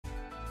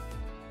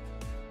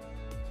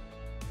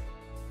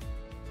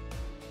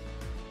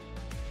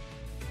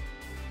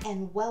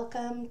and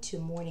welcome to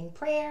morning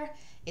prayer.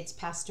 It's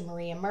Pastor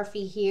Maria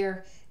Murphy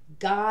here.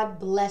 God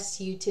bless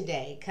you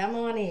today. Come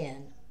on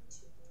in.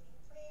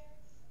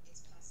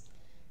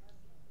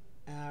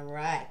 All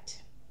right.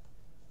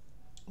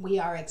 We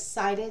are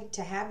excited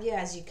to have you.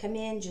 As you come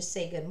in, just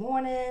say good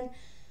morning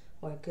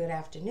or good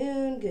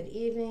afternoon, good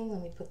evening.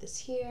 Let me put this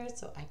here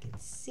so I can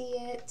see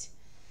it.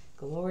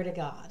 Glory to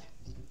God.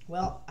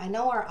 Well, I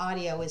know our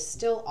audio is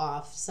still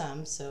off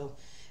some, so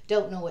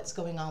don't know what's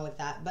going on with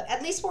that, but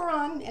at least we're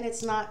on and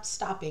it's not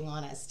stopping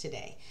on us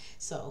today.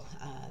 So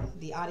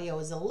the audio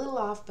is a little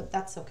off, but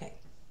that's okay.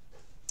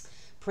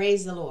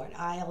 Praise the Lord.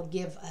 I'll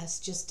give us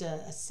just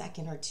a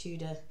second or two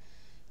to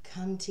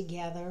come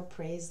together.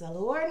 Praise the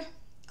Lord.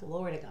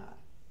 Glory to God.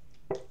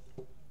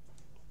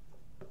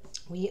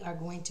 We are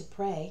going to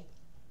pray.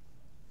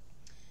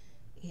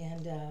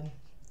 And I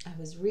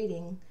was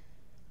reading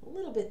a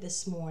little bit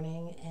this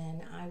morning,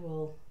 and I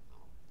will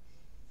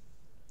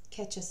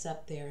catch us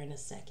up there in a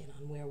second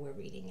on where we're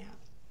reading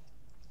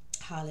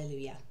at.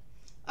 Hallelujah.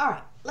 All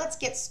right, let's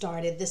get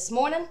started this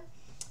morning.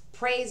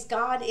 Praise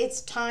God.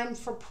 It's time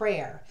for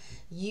prayer.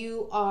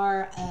 You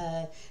are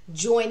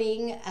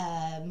joining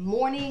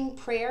morning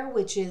prayer,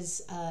 which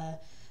is a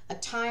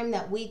time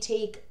that we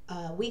take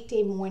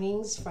weekday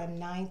mornings from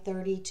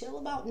 9:30 till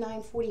about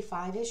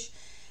 9:45-ish.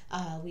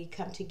 We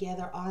come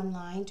together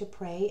online to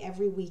pray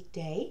every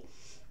weekday.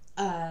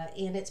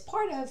 And it's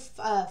part of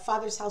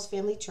Father's House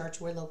Family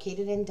Church. We're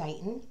located in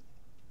Dighton,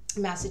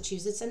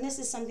 Massachusetts, and this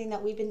is something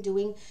that we've been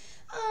doing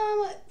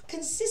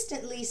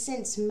consistently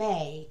since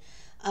May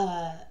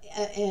of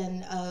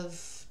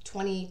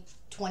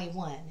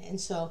 2021. And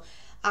so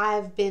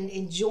I've been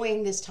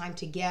enjoying this time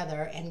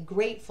together and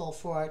grateful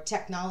for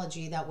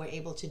technology that we're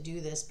able to do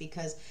this,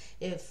 because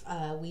if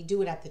we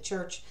do it at the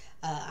church,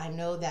 I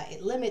know that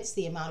it limits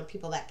the amount of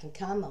people that can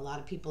come. A lot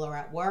of people are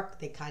at work.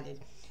 They kind of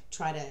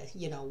try to,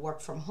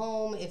 work from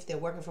home. If they're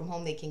working from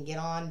home, they can get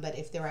on, but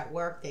if they're at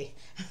work, they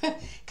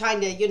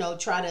kind of,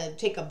 try to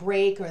take a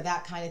break or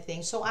that kind of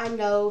thing. So I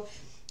know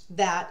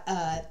that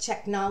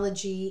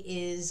technology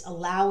is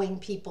allowing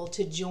people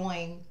to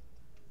join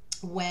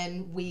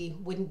when we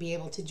wouldn't be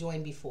able to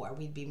join before.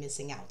 We'd be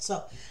missing out.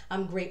 So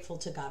I'm grateful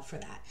to God for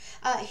that.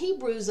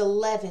 Hebrews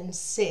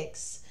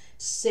 11:6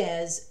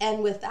 says,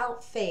 "And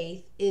without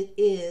faith it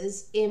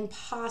is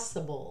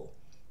impossible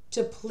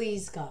to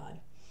please God.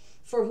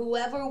 For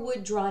whoever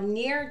would draw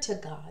near to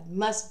God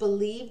must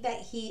believe that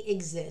he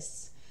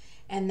exists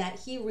and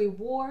that he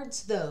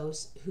rewards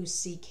those who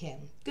seek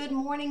him." Good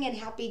morning and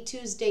happy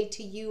Tuesday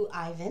to you,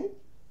 Ivan.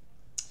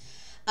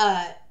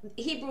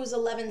 Hebrews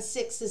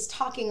 11:6 is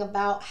talking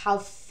about how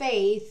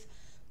faith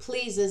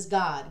pleases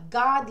God.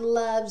 God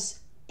loves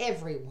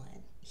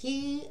everyone.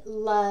 He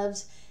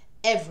loves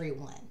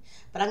everyone.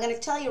 But I'm going to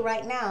tell you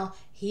right now,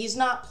 he's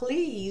not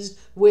pleased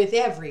with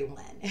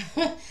everyone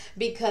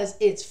because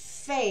it's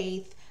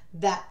faith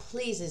that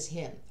pleases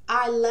him.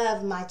 I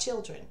love my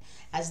children.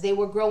 As they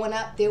were growing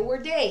up, there were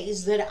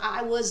days that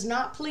I was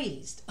not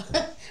pleased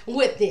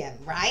with them,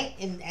 right?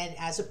 And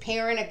as a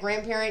parent, a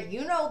grandparent,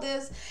 you know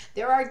this.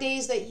 There are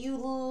days that you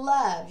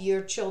love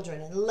your children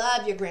and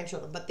love your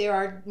grandchildren, but there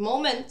are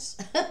moments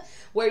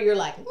where you're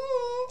like,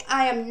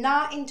 I am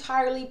not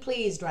entirely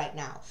pleased right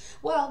now.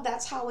 Well,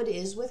 that's how it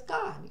is with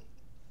God.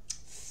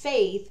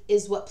 Faith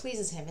is what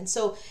pleases him. And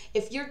so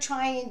if you're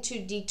trying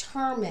to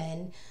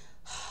determine,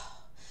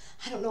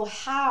 I don't know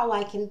how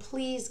I can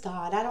please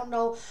God, I don't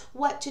know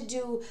what to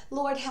do,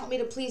 Lord, help me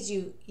to please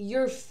you,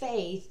 your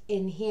faith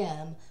in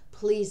him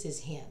pleases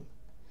him.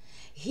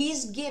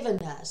 He's given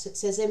us, it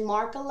says in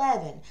Mark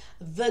 11,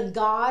 the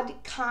God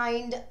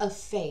kind of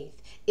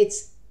faith.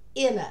 It's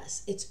in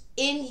us. It's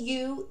in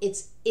you.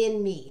 It's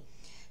in me.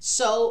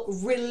 So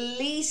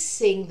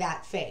releasing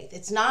that faith,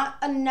 it's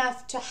not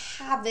enough to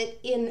have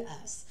it in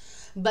us,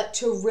 but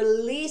to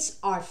release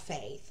our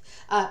faith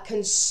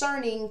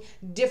concerning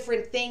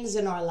different things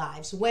in our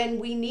lives when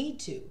we need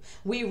to.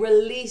 We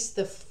release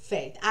the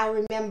faith. I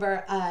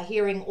remember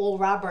hearing Oral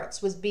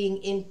Roberts was being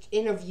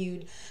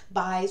interviewed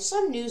by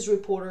some news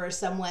reporter or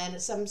someone,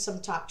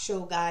 some talk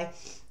show guy,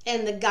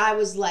 and the guy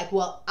was like,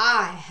 well,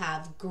 I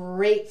have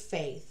great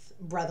faith,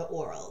 Brother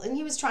Oral. And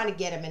he was trying to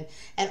get him,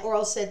 and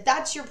Oral said,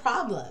 that's your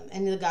problem.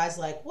 And the guy's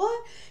like,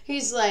 what?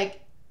 He's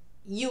like,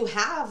 you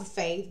have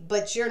faith,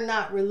 but you're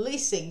not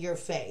releasing your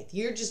faith.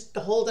 You're just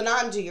holding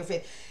on to your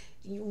faith.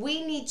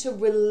 We need to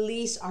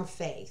release our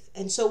faith.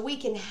 And so we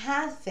can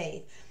have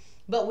faith,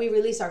 but we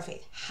release our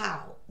faith.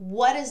 How?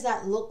 What does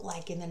that look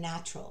like in the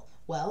natural?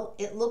 Well,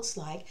 it looks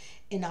like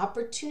an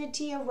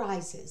opportunity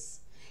arises,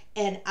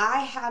 and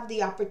I have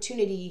the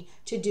opportunity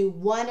to do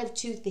one of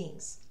two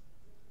things.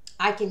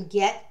 I can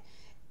get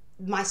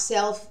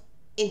myself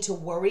into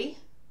worry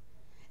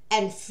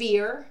and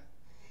fear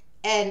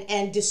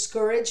and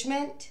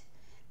discouragement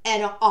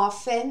and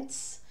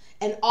offense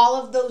and all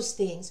of those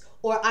things,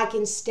 or I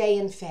can stay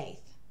in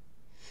faith.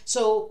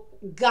 So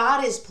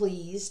God is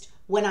pleased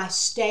when I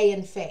stay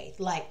in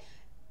faith. Like,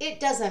 it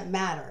doesn't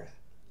matter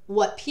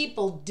what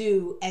people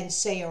do and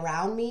say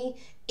around me.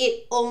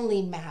 It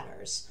only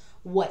matters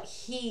what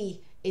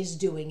he is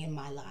doing in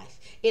my life.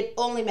 It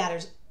only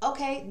matters.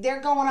 Okay,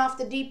 they're going off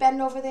the deep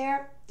end over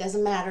there.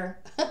 Doesn't matter.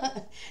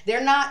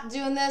 They're not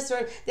doing this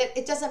or that.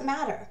 It doesn't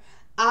matter.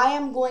 I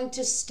am going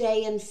to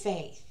stay in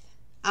faith.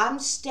 I'm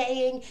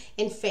staying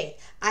in faith.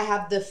 I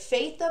have the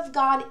faith of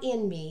God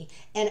in me,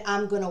 and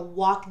I'm going to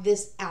walk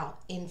this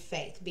out in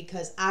faith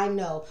because I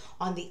know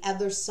on the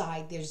other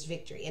side there's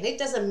victory. And it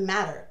doesn't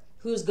matter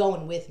who's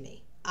going with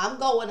me. I'm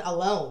going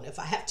alone if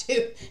I have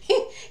to,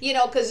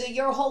 because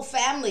your whole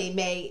family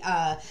may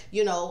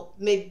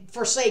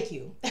forsake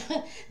you.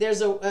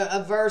 There's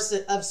a verse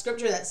of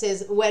scripture that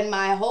says, when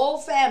my whole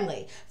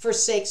family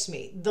forsakes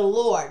me, the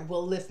Lord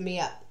will lift me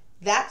up.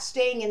 That's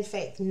staying in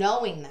faith,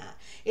 knowing that.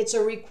 It's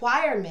a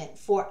requirement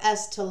for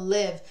us to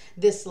live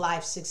this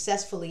life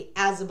successfully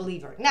as a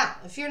believer. Now,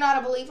 if you're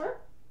not a believer,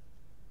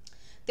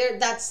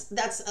 that's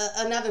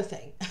another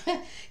thing,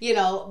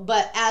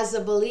 but as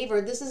a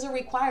believer, this is a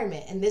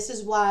requirement. And this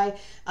is why,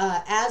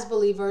 as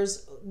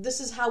believers, this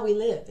is how we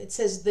live. It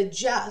says the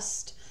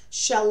just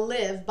shall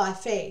live by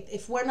faith.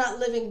 If we're not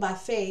living by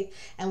faith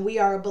and we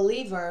are a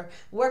believer,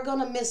 we're going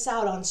to miss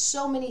out on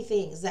so many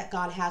things that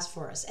God has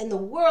for us. And the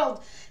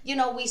world,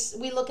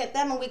 we look at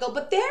them and we go,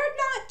 but they're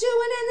not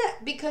doing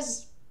it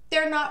because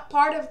they're not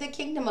part of the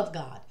kingdom of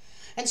God.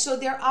 And so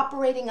they're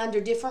operating under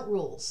different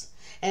rules.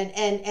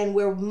 And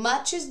where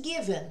much is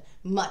given,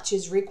 much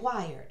is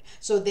required.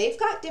 So they've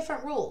got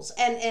different rules.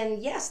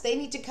 And yes, they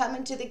need to come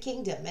into the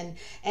kingdom.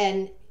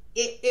 And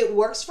it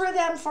works for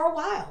them for a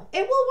while.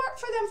 It will work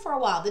for them for a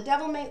while. The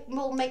devil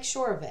will make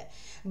sure of it.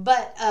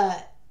 But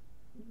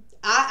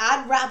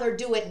I'd rather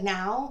do it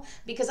now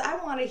because I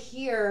want to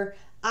hear,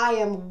 I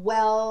am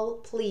well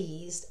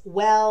pleased,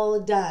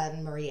 well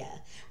done,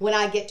 Maria, when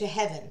I get to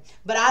heaven.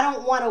 But I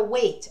don't want to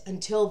wait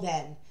until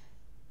then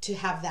to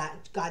have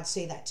that God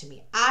say that to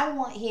me. I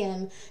want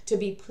him to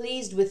be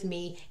pleased with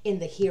me in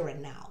the here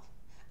and now.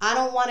 I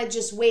don't want to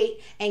just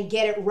wait and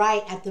get it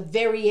right at the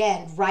very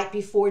end, right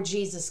before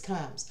Jesus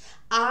comes.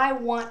 I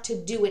want to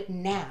do it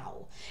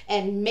now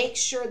and make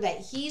sure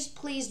that he's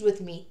pleased with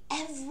me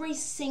every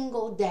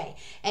single day.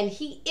 And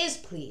he is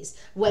pleased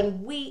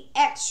when we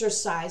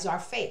exercise our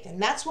faith.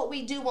 And that's what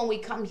we do when we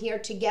come here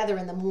together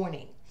in the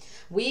morning.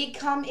 We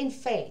come in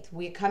faith.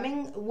 We're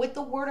coming with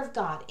the word of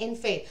God in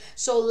faith.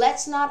 So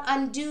let's not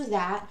undo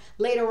that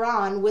later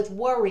on with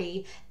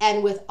worry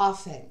and with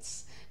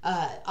offense.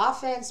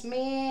 Offense,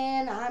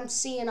 man, I'm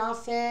seeing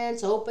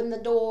offense open the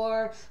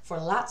door for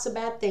lots of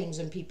bad things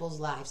in people's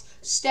lives.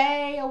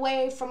 Stay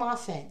away from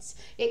offense.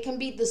 It can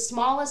be the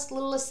smallest,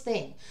 littlest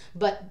thing,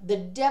 but the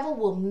devil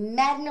will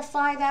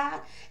magnify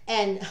that,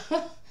 and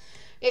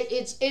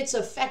it's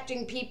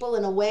affecting people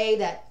in a way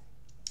that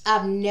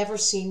I've never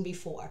seen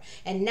before.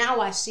 And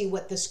now I see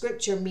what the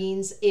scripture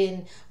means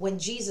in when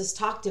Jesus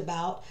talked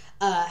about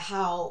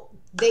how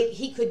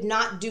he could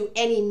not do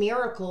any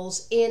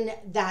miracles in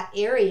that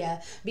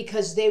area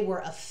because they were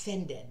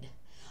offended.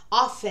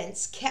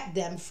 Offense kept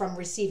them from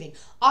receiving.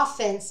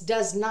 Offense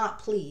does not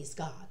please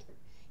God.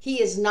 He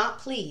is not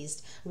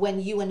pleased when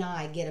you and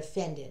I get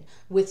offended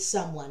with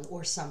someone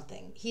or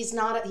something. He's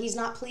not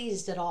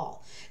pleased at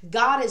all.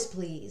 God is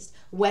pleased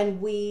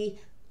when we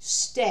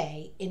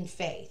stay in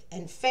faith.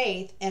 And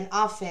faith and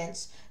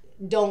offense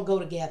don't go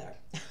together.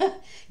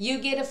 You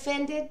get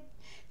offended,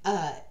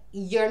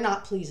 you're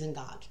not pleasing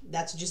God.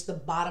 That's just the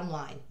bottom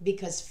line,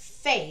 because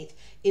faith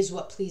is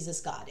what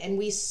pleases God. And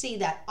we see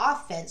that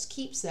offense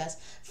keeps us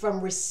from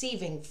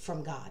receiving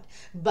from God,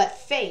 but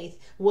faith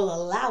will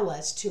allow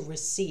us to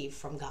receive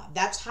from God.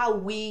 That's how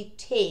we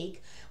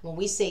take, when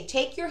we say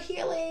take your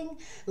healing,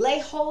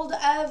 lay hold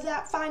of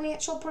that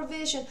financial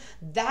provision,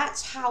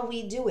 that's how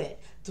we do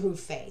it, through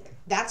faith.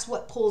 That's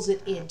what pulls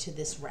it into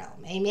this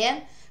realm.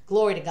 Amen.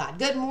 Glory to God.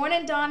 Good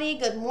morning, Donnie.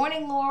 Good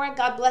morning, Laura.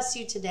 God bless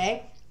you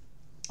today.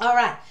 All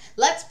right,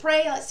 let's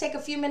pray. Let's take a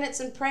few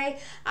minutes and pray.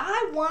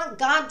 I want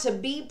God to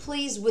be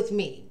pleased with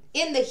me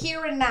in the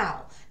here and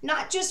now,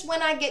 not just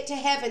when I get to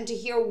heaven to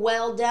hear,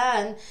 well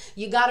done,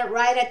 you got it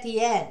right at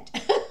the end.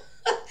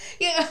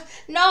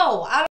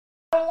 No, I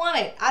don't want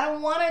it. I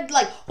don't want it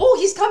like, oh,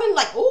 he's coming,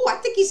 like, oh, I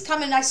think he's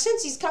coming. I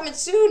sense he's coming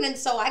soon, and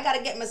so I got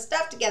to get my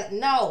stuff together.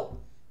 No.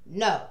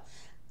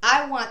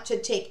 I want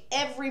to take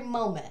every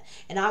moment,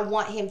 and I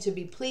want him to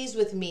be pleased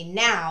with me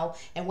now,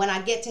 and when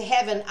I get to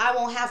heaven, I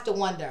won't have to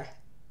wonder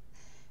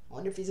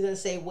if he's going to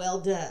say,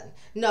 well done.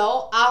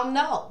 No, I'll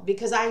know,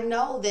 because I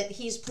know that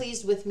he's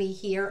pleased with me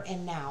here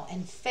and now,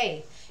 and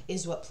faith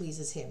is what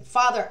pleases him.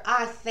 Father,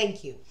 I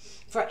thank you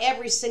for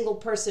every single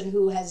person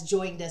who has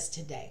joined us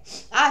today.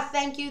 I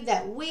thank you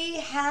that we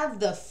have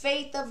the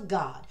faith of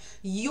God,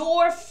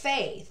 your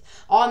faith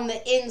on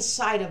the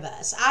inside of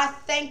us. I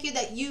thank you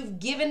that you've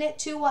given it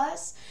to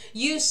us.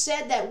 You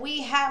said that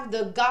we have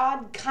the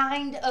God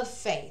kind of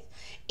faith.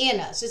 in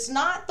us. It's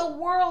not the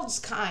world's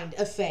kind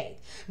of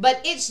faith,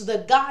 but it's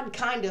the God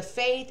kind of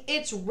faith.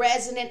 It's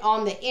resonant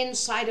on the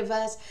inside of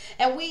us.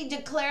 And we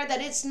declare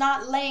that it's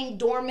not laying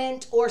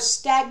dormant or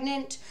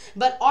stagnant,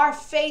 but our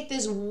faith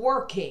is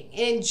working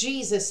in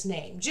Jesus'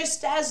 name,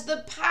 just as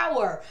the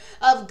power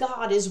of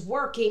God is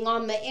working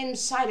on the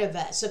inside of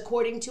us,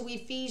 according to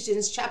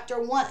Ephesians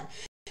chapter 1.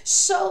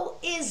 So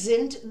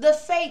isn't the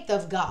faith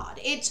of God.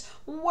 It's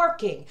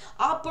working,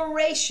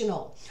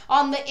 operational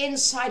on the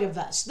inside of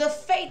us. The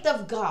faith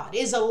of God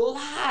is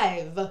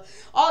alive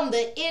on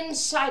the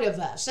inside of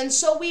us. And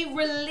so we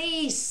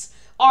release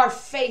our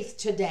faith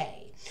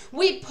today.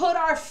 We put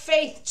our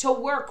faith to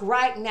work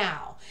right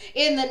now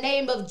in the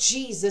name of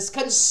Jesus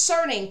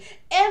concerning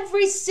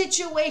every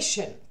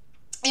situation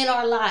in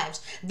our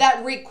lives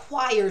that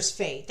requires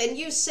faith. And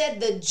you said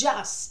the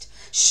just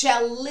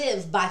shall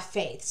live by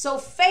faith. So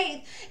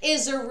faith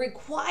is a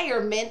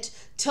requirement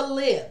to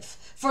live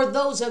for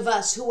those of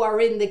us who are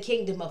in the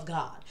kingdom of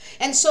God.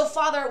 And so,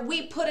 Father,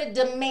 we put a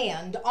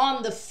demand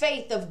on the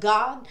faith of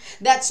God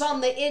that's on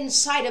the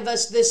inside of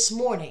us this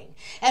morning.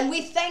 And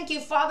we thank you,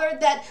 Father,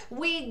 that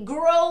we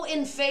grow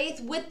in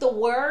faith with the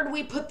word.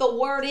 We put the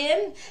word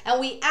in and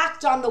we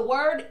act on the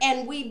word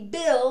and we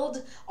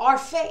build our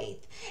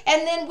faith.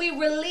 And then we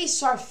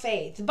release our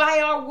faith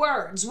by our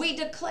words. We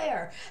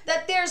declare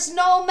that there's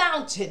no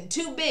mountain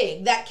too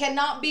big that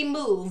cannot be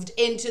moved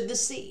into the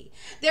sea.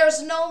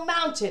 There's no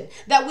mountain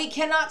that we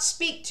cannot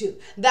speak to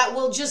that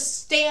will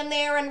just stand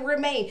there and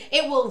remain.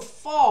 It will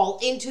fall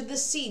into the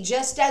sea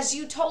just as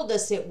you told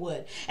us it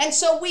would. And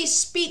so we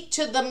speak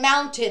to the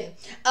mountain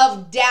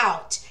of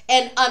doubt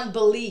and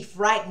unbelief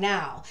right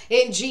now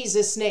in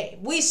Jesus' name.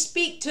 We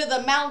speak to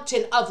the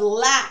mountain of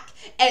lack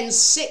and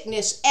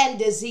sickness and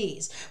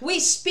disease. We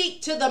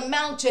speak to the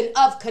mountain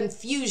of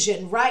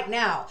confusion right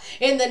now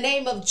in the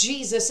name of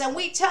Jesus. And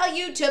we tell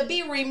you to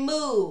be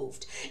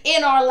removed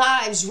in our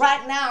lives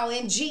right now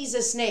in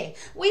Jesus' name.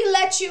 We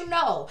let you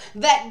know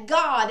that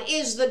God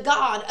is the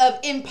God of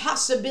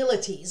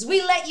impossibilities.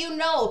 We let you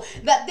know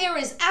that there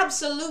is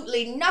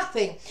absolutely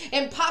nothing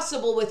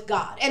impossible with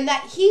God and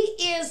that He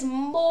is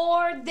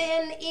more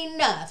than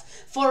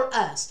enough for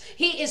us.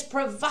 He is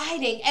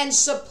providing and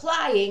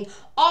supplying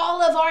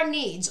all of our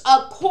needs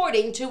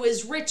according to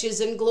His riches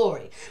and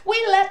glory. We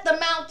let the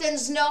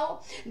mountains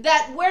know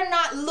that we're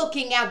not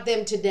looking at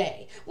them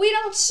today. We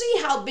don't see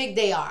how big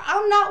they are.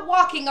 I'm not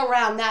walking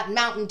around that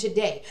mountain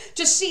today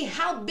to see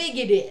how big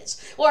it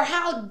is or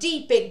how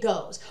deep it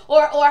goes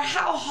or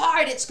how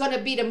hard it's going to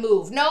be to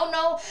move.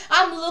 No,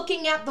 I'm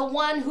looking at the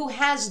one who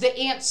has the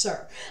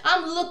answer.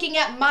 I'm looking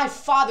at my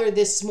Father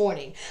this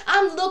morning.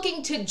 I'm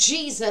looking to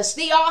Jesus,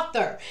 the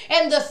author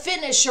and the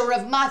finisher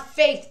of my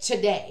faith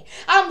today.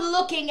 I'm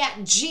looking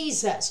at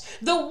Jesus,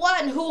 the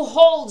one who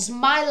holds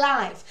my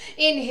life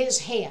in His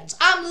hands.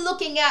 I'm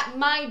looking at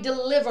my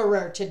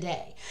deliverer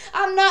today.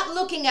 I'm not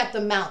looking at the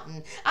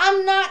mountain.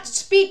 I'm not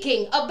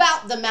speaking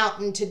about the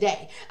mountain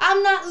today.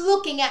 I'm not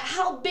looking at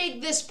how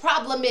big this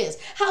problem is,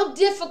 how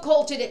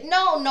difficult it is.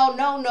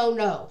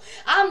 No.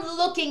 I'm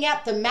looking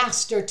at the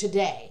Master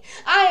today.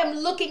 I am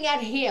looking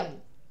at Him.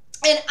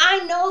 And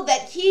I know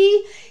that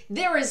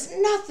there is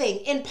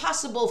nothing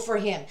impossible for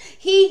Him.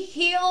 He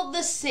healed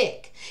the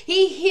sick.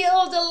 He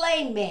healed a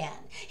lame man.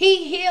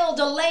 He healed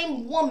a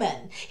lame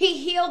woman. He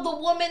healed the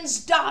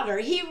woman's daughter.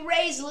 He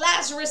raised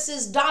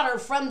Lazarus's daughter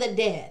from the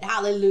dead.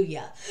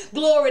 Hallelujah.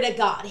 Glory to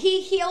God.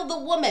 He healed the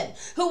woman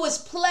who was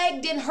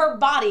plagued in her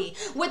body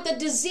with the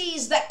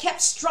disease that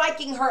kept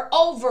striking her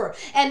over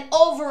and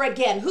over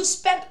again, who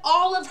spent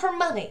all of her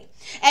money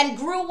and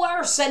grew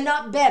worse and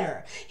not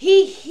better.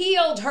 He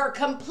healed her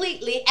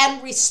completely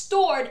and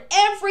restored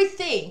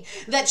everything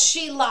that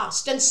she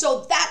lost. And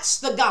so that's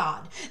the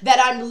God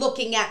that I'm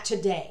looking at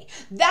today.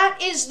 That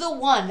is the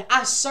one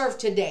I serve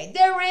today.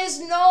 There is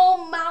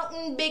no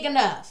mountain big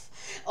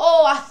enough.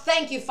 Oh, I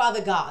thank you,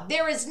 Father God.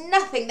 There is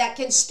nothing that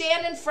can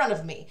stand in front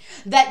of me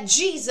that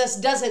Jesus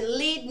doesn't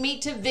lead me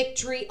to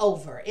victory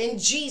over. In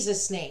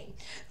Jesus' name.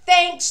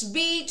 Thanks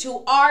be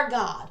to our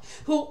God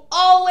who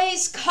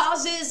always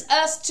causes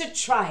us to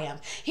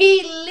triumph.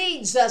 He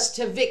leads us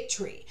to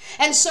victory.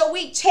 And so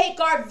we take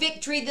our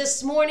victory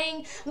this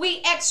morning.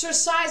 We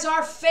exercise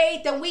our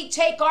faith and we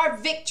take our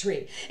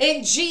victory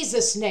in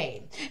Jesus'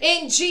 name.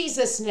 In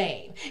Jesus'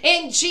 name.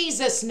 In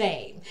Jesus'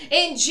 name.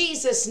 In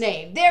Jesus'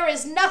 name. There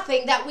is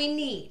nothing that we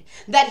need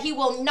that He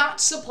will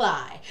not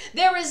supply.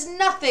 There is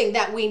nothing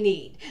that we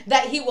need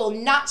that He will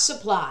not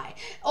supply.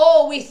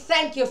 Oh, we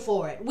thank you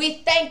for it. We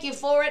thank you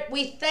for it.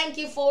 We thank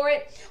you for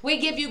it. We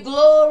give you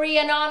glory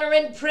and honor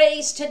and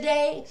praise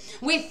today.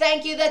 We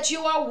thank you that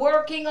you are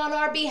working on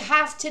our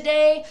behalf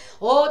today.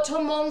 Oh,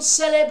 tomon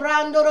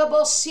celebrando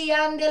robosi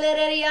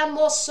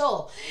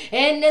andeleriamoso.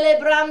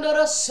 Endelebrando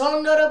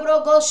rosondo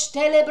robrogosh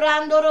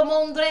telebrando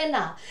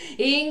romondrena.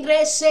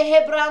 Ingrese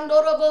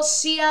hebrando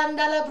robosi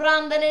andala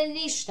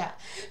nishta.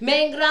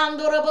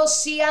 Mengrando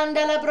robosi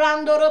andala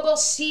brando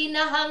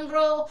robosina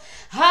handro.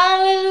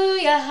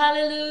 Hallelujah,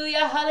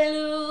 hallelujah,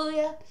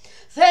 hallelujah.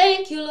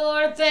 Thank you,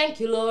 Lord. Thank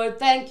you, Lord.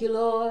 Thank you,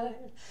 Lord.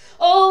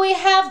 Oh, we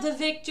have the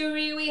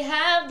victory, we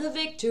have the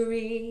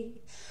victory.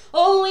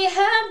 Oh, we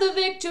have the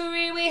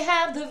victory, we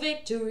have the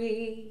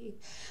victory.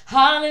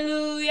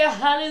 Hallelujah,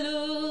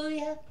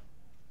 hallelujah.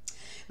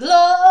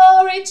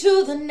 Glory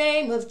to the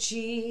name of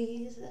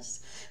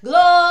Jesus.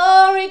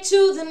 Glory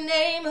to the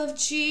name of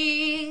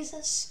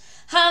Jesus.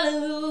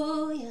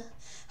 Hallelujah,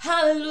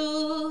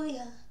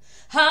 hallelujah,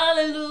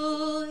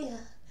 hallelujah.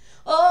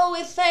 Oh,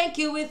 we thank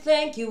you, we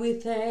thank you, we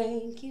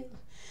thank you.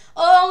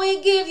 Oh,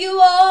 we give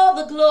you all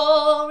the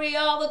glory,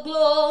 all the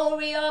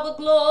glory, all the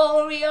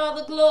glory, all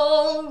the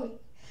glory.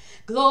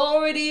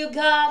 Glory to you,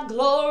 God.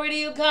 Glory to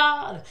you,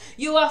 God.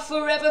 You are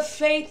forever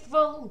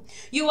faithful.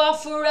 You are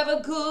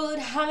forever good.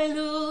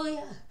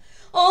 Hallelujah.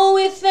 Oh,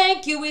 we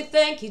thank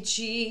you,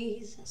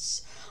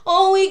 Jesus.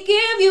 Oh, we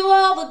give you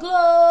all the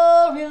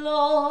glory,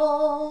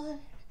 Lord.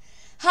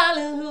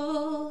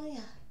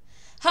 Hallelujah.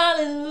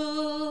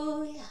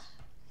 Hallelujah.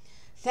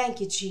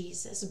 Thank you,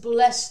 Jesus.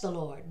 Bless the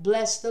Lord.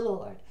 Bless the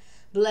Lord.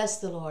 Bless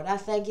the Lord. I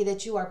thank you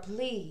that you are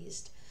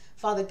pleased,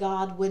 Father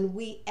God, when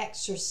we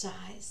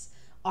exercise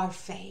our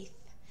faith.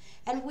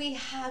 And we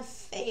have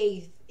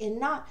faith in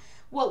not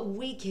what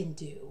we can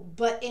do,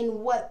 but in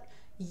what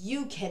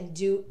you can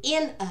do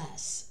in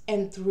us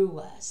and through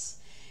us.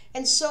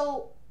 And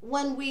so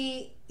when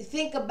we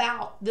think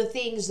about the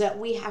things that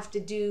we have to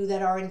do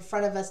that are in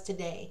front of us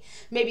today,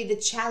 maybe the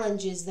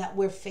challenges that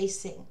we're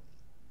facing,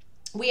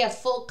 we have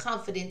full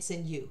confidence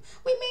in you.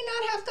 We may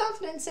not have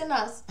confidence in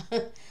us,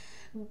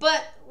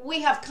 but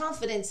we have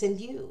confidence in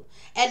you.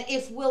 And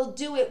if we'll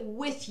do it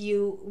with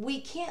you, we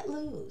can't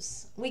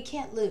lose. We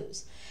can't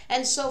lose.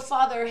 And so,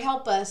 Father,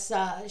 help us,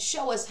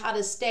 show us how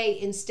to stay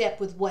in step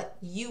with what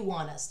you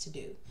want us to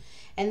do.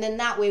 And then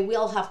that way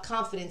we'll have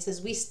confidence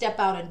as we step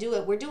out and do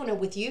it. We're doing it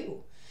with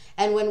you.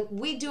 And when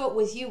we do it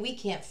with you, we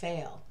can't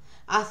fail.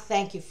 I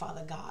thank you,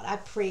 Father God. I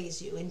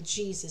praise you in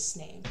Jesus'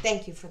 name.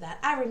 Thank you for that.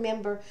 I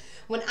remember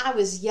when I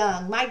was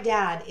young, my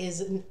dad is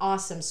an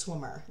awesome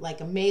swimmer,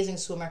 like amazing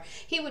swimmer.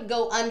 He would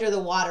go under the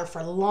water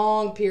for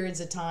long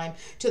periods of time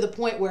to the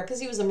point where, because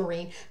he was a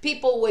Marine,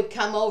 people would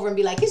come over and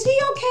be like, is he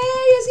okay?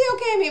 Is he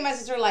okay? Me and my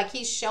sister were like,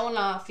 he's showing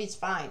off. He's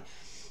fine.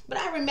 But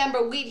I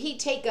remember he'd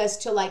take us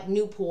to like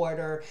Newport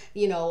or,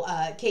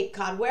 Cape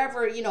Cod,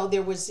 wherever,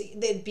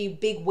 there'd be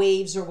big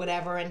waves or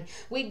whatever. And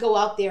we'd go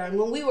out there. And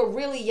when we were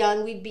really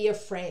young, we'd be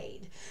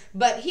afraid.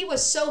 But he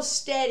was so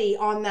steady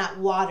on that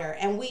water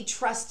and we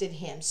trusted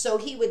him. So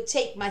he would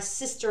take my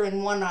sister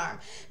in one arm,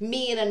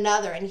 me in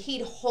another, and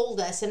he'd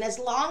hold us. And as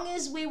long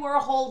as we were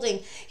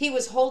he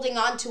was holding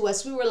on to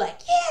us, we were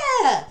like,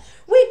 yeah,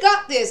 we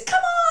got this.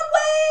 Come on,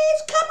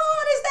 waves. Come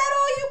on. Is that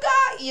all you got?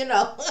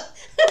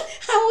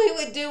 How we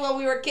would do when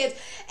we were kids.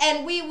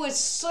 And we were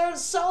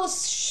so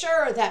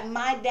sure that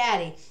my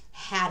daddy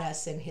had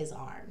us in his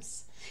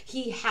arms.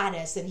 He had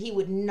us and he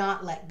would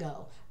not let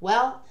go.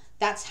 Well,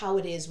 that's how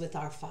it is with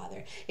our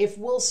Father. If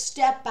we'll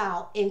step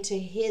out into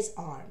his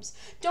arms,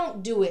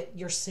 don't do it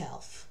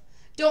yourself.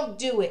 Don't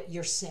do it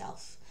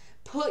yourself.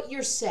 Put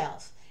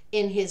yourself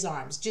in his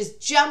arms.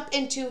 Just jump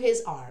into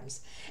his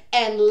arms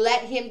and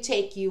let him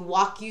take you,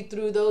 walk you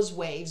through those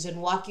waves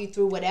and walk you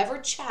through whatever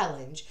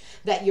challenge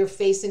that you're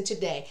facing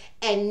today,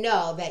 and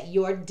know that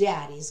your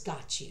daddy's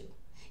got you.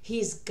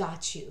 He's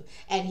got you,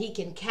 and he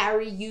can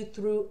carry you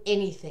through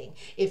anything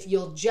if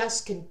you'll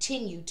just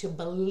continue to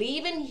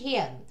believe in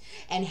him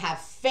and have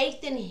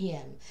faith in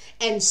him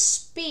and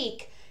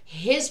speak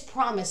his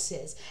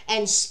promises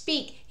and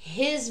speak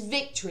his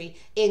victory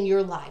in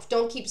your life.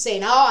 Don't keep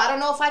saying, oh, I don't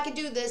know if I could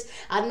do this.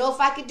 I don't know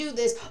if I could do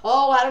this.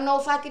 Oh, I don't know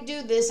if I could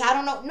do this. I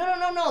don't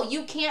know. No.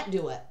 You can't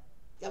do it.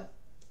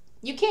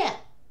 You can't,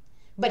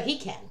 but he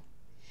can.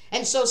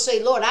 And so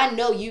say, Lord, I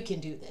know you can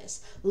do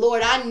this.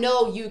 Lord, I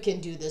know you can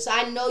do this.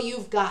 I know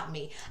you've got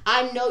me.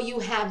 I know you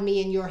have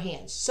me in your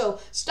hands. So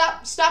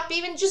stop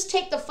even, just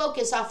take the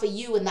focus off of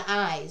you and the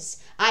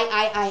eyes.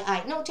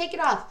 I. No, take it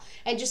off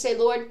and just say,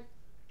 Lord,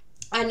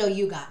 I know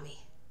you got me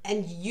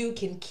and you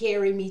can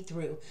carry me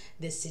through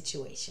this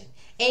situation.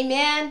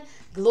 Amen.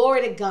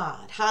 Glory to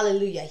God.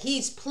 Hallelujah.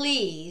 He's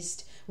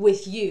pleased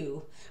with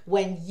you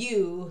when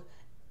you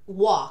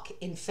walk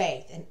in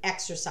faith and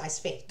exercise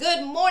faith.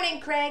 Good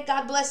morning, Craig.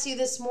 God bless you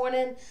this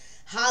morning.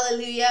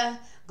 Hallelujah.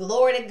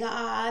 Glory to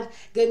God.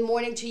 Good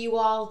morning to you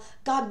all.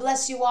 God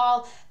bless you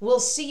all.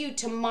 We'll see you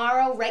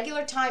tomorrow.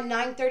 Regular time,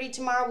 9:30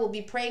 tomorrow. We'll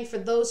be praying for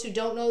those who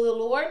don't know the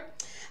Lord.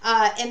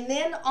 And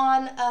then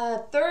on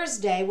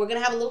Thursday, we're going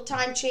to have a little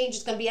time change.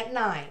 It's going to be at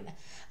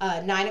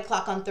 9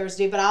 o'clock on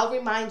Thursday, but I'll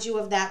remind you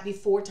of that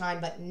before time.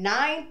 But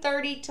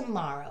 9:30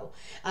 tomorrow,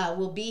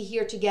 we'll be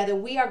here together.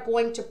 We are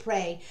going to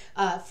pray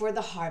for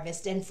the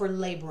harvest and for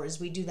laborers.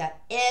 We do that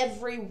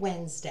every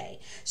Wednesday.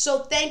 So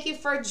thank you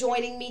for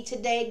joining me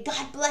today.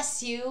 God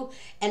bless you,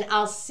 and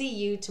I'll see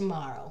you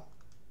tomorrow.